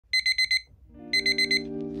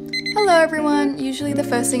Hello everyone! Usually the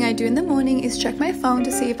first thing I do in the morning is check my phone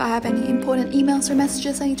to see if I have any important emails or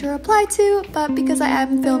messages I need to reply to, but because I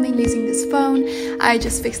am filming using this phone, I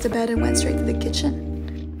just fixed the bed and went straight to the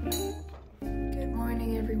kitchen. Good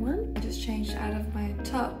morning everyone. I just changed out of my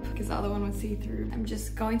top because the other one was see-through. I'm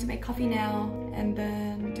just going to make coffee now and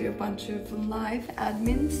then do a bunch of live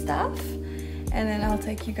admin stuff, and then I'll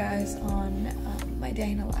take you guys on my day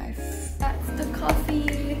in the life. That's the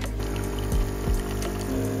coffee.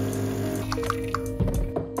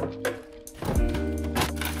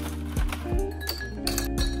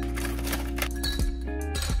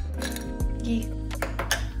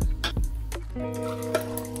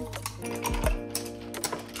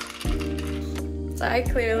 So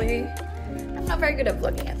I'm not very good at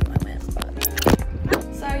vlogging at the moment,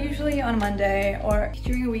 but so usually on a Monday or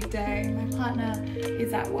during a weekday, my partner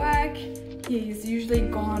is at work. He's usually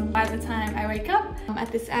gone by the time I wake up.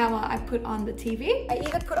 At this hour, I put on the TV. I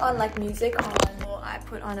either put on like music or I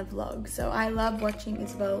put on a vlog. So I love watching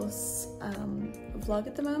Isabel's vlog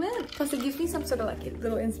at the moment. Plus it gives me some sort of like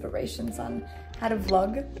little inspirations on how to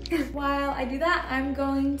vlog. While I do that, I'm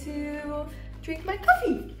going to drink my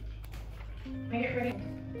coffee. Make it ready.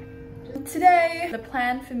 Today, the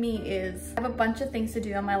plan for me is I have a bunch of things to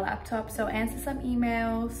do on my laptop. So answer some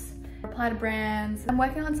emails, reply to brands. I'm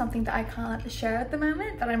working on something that I can't share at the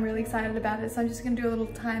moment, but I'm really excited about it. So I'm just gonna do a little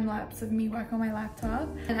time lapse of me working on my laptop.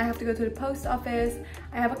 And I have to go to the post office.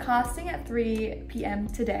 I have a casting at 3 p.m.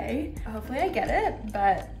 today. Hopefully I get it,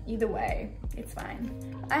 but either way, it's fine.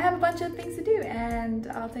 I have a bunch of things to do and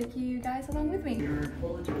I'll take you guys along with me.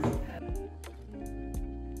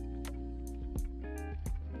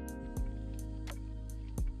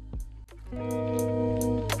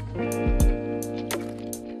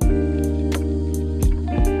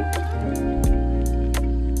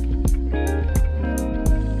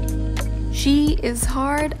 She is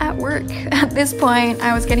hard at work. At this point,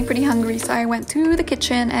 I was getting pretty hungry, so I went to the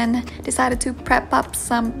kitchen and decided to prep up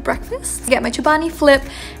some breakfast. Get my chobani flip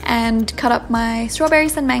and cut up my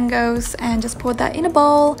strawberries and mangoes and just poured that in a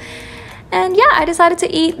bowl. And yeah, I decided to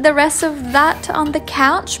eat the rest of that on the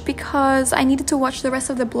couch because I needed to watch the rest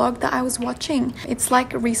of the vlog that I was watching. It's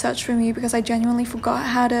like research for me because I genuinely forgot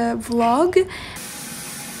how to vlog.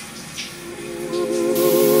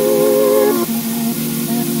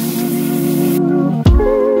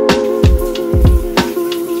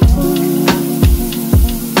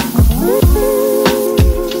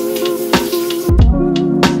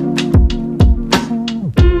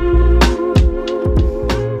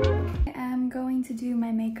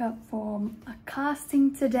 For a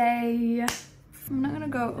casting today. I'm not gonna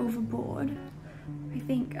go overboard. I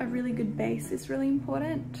think a really good base is really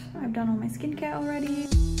important. I've done all my skincare already.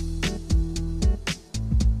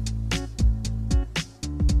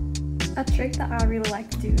 A trick that I really like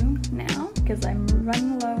to do now, because I'm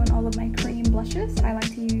running low on all of my cream blushes, I like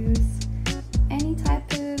to use any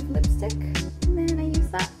type of lipstick, and then I use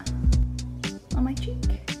that on my cheek.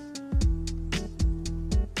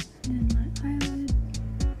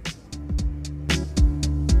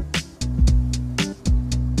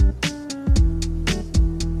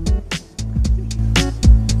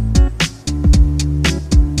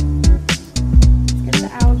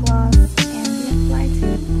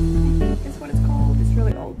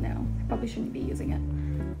 Shouldn't be using it.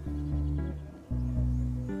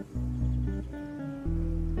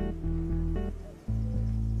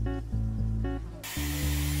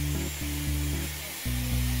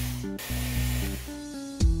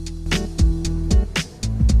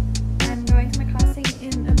 I'm going to my casting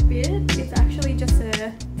in a bit. It's actually just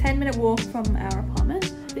a 10-minute walk from our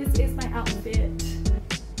apartment. This is my outfit.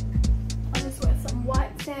 I'll just wear some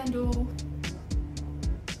white sandal.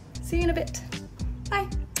 See you in a bit. Bye.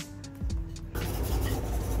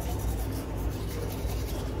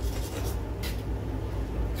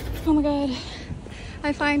 Oh my god,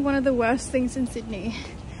 I find one of the worst things in Sydney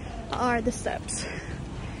are the steps.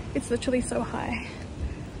 It's literally so high.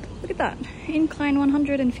 Look at that, incline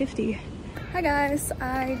 150. Hi guys,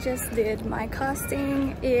 I just did my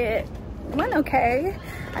casting. It went okay.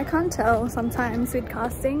 I can't tell sometimes with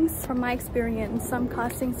castings. From my experience, some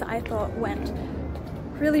castings that I thought went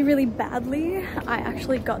really badly, I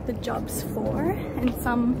actually got the jobs for, and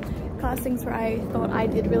some castings where I thought I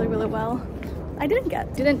did really well, I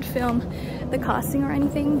didn't film the casting or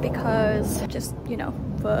anything because just, you know,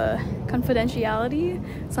 for confidentiality,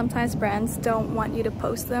 sometimes brands don't want you to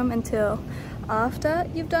post them until after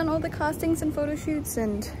you've done all the castings and photo shoots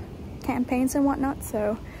and campaigns and whatnot,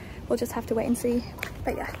 so we'll just have to wait and see.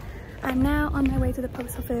 But yeah, I'm now on my way to the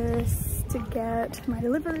post office to get my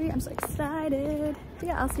delivery. I'm so excited. So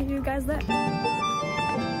yeah, I'll see you guys there.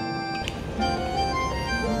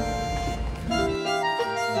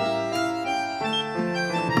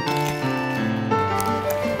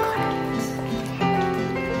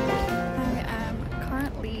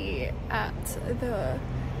 The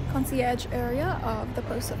concierge area of the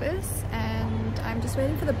post office, and I'm just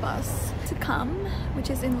waiting for the bus to come, which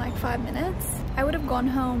is in like 5 minutes. I would have gone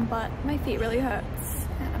home, but my feet really hurts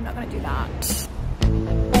and I'm not gonna do that.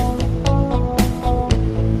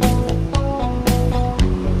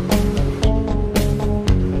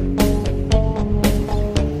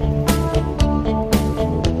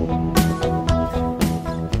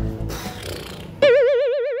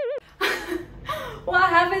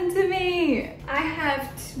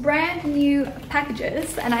 Brand new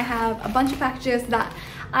packages, and I have a bunch of packages that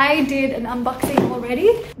I did an unboxing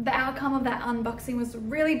already. The outcome of that unboxing was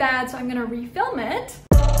really bad, so I'm gonna refilm it.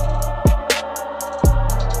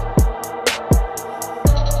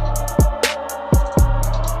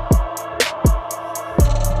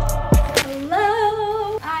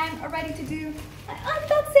 Hello! I'm ready to do an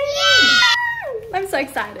unboxing! I'm so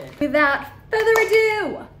excited. Without further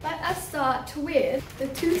ado, let us start with the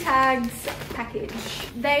TwoTags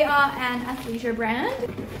package. They are an athleisure brand.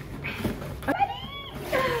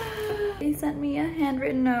 They sent me a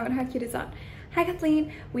handwritten note. How cute is that? Hi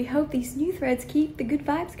Kathleen, we hope these new threads keep the good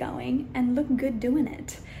vibes going and look good doing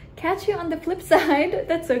it. Catch you on the flip side.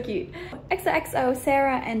 That's so cute. XOXO,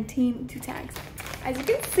 Sarah and Team TwoTags. As you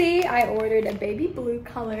can see, I ordered a baby blue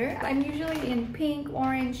color. I'm usually in pink,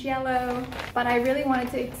 orange, yellow, but I really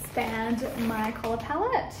wanted to expand my color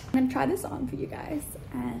palette. I'm gonna try this on for you guys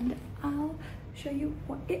and I'll show you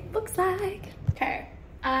what it looks like. Okay,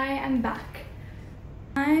 I am back.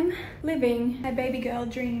 I'm living my baby girl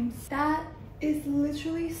dreams. That is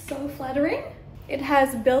literally so flattering. It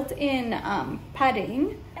has built-in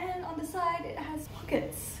padding, and on the side it has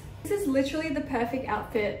pockets. This is literally the perfect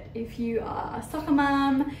outfit if you are a soccer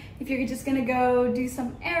mom, if you're just gonna go do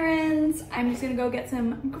some errands. I'm just gonna go get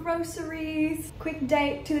some groceries, quick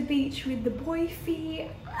date to the beach with the boyfie.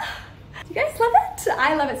 Do you guys love it?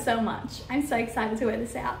 I love it so much. I'm so excited to wear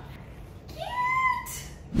this out.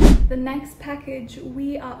 Cute! The next package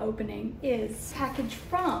we are opening is a package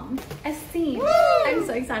from Easteam. I'm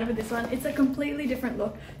so excited for this one. It's a completely different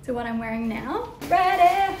look to what I'm wearing now.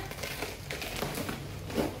 Ready?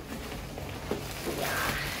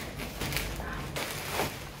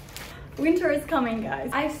 Winter is coming,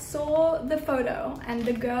 guys. I saw the photo and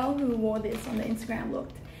the girl who wore this on the Instagram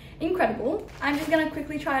looked incredible. I'm just gonna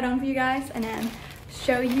quickly try it on for you guys and then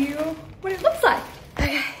show you what it looks like.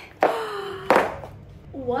 Okay.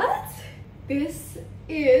 What? This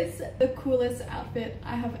is the coolest outfit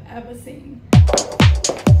I have ever seen.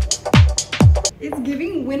 It's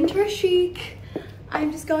giving winter chic.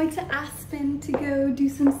 I'm just going to Aspen to go do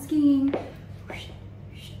some skiing.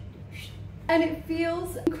 And it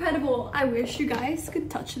feels incredible. I wish you guys could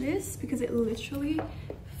touch this because it literally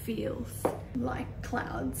feels like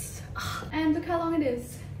clouds. And look how long it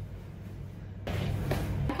is.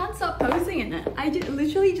 I can't stop posing in it. I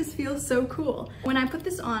literally just feel so cool. When I put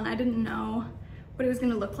this on, I didn't know what it was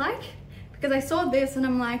gonna look like because I saw this and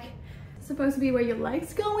I'm like, it's supposed to be where your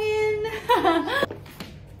legs go in.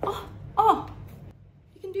 Oh,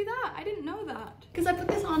 you can do that. I didn't know that. Because I put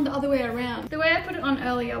this on the other way around. The way I put it on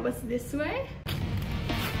earlier was this way.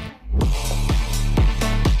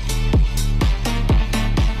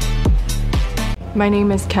 My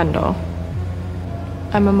name is Kendall.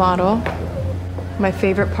 I'm a model. My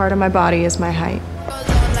favorite part of my body is my height. I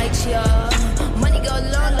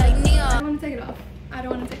don't want to take it off. I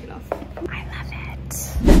don't want to take it off. I love it.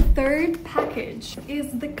 The third package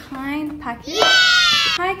is the Kynd package. Yeah!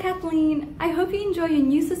 Hi Kathleen, I hope you enjoy your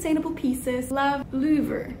new sustainable pieces. Love,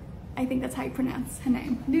 Louvre. I think that's how you pronounce her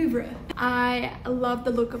name, Louvre. I love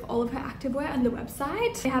the look of all of her activewear on the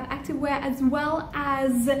website. They have activewear as well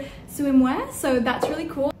as swimwear, so that's really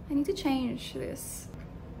cool. I need to change this.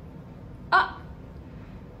 Ah!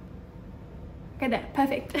 Okay, there,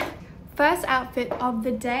 perfect. First outfit of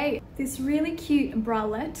the day. This really cute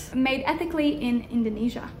bralette made ethically in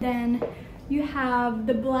Indonesia. Then you have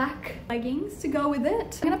the black leggings to go with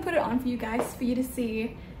it. I'm gonna put it on for you guys for you to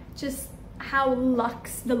see just how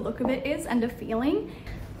luxe the look of it is and the feeling.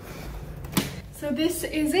 So this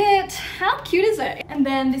is it. How cute is it? And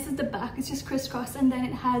then this is the back. It's just crisscross, and then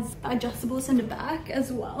it has adjustables in the back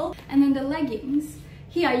as well. And then the leggings.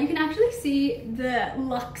 Here you can actually see the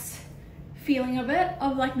luxe feeling of it,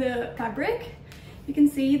 of like the fabric. You can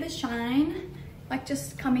see the shine like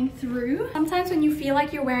just coming through. Sometimes when you feel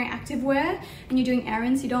like you're wearing activewear and you're doing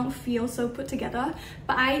errands, you don't feel so put together,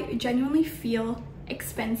 but I genuinely feel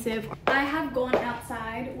expensive. I have gone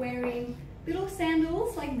outside wearing little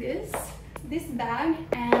sandals like this. this bag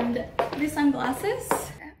and these sunglasses.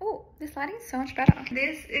 Oh, this lighting's so much better.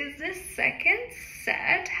 This is the second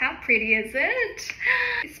set. How pretty is it?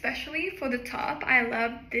 Especially for the top, I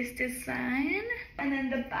love this design. And then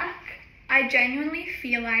the back, I genuinely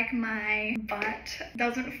feel like my butt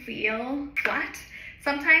doesn't feel flat.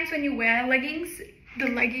 Sometimes when you wear leggings, the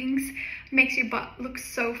leggings makes your butt look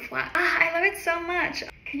so flat. I love it so much.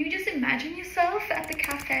 Can you just imagine yourself at the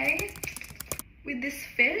cafe with this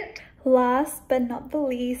fit? Last but not the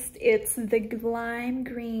least, it's the lime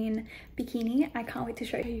green bikini. I can't wait to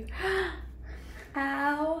show you.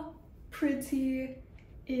 How pretty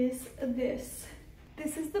is this?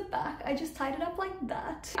 This is the back. I just tied it up like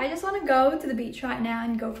that. I just want to go to the beach right now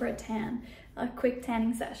and go for a tan, a quick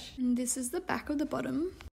tanning sesh. And this is the back of the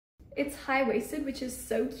bottom. It's high-waisted, which is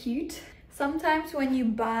so cute. Sometimes when you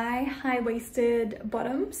buy high-waisted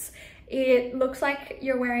bottoms, it looks like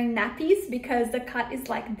you're wearing nappies because the cut is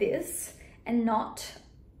like this and not,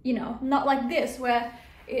 you know, not like this where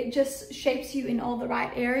it just shapes you in all the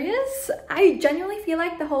right areas. I genuinely feel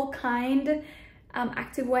like the whole Kynd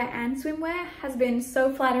activewear and swimwear has been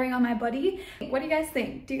so flattering on my body. What do you guys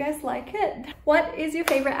think? Do you guys like it? What is your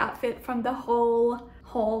favorite outfit from the whole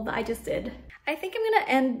haul that I just did? I think I'm gonna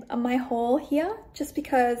end my haul here just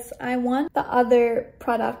because I want the other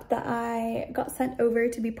product that I got sent over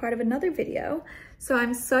to be part of another video. So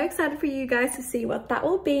I'm so excited for you guys to see what that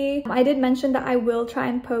will be. I did mention that I will try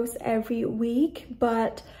and post every week,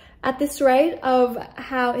 but at this rate of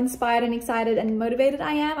how inspired and excited and motivated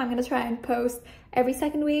I am, I'm gonna try and post every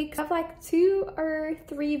second week. I have like 2 or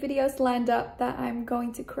 3 videos lined up that I'm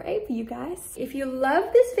going to create for you guys. If you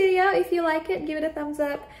love this video, if you like it, give it a thumbs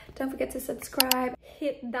up. Don't forget to subscribe,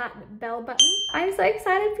 hit that bell button. I'm so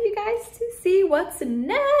excited for you guys to see what's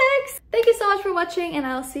next. Thank you so much for watching and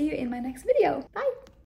I'll see you in my next video. Bye.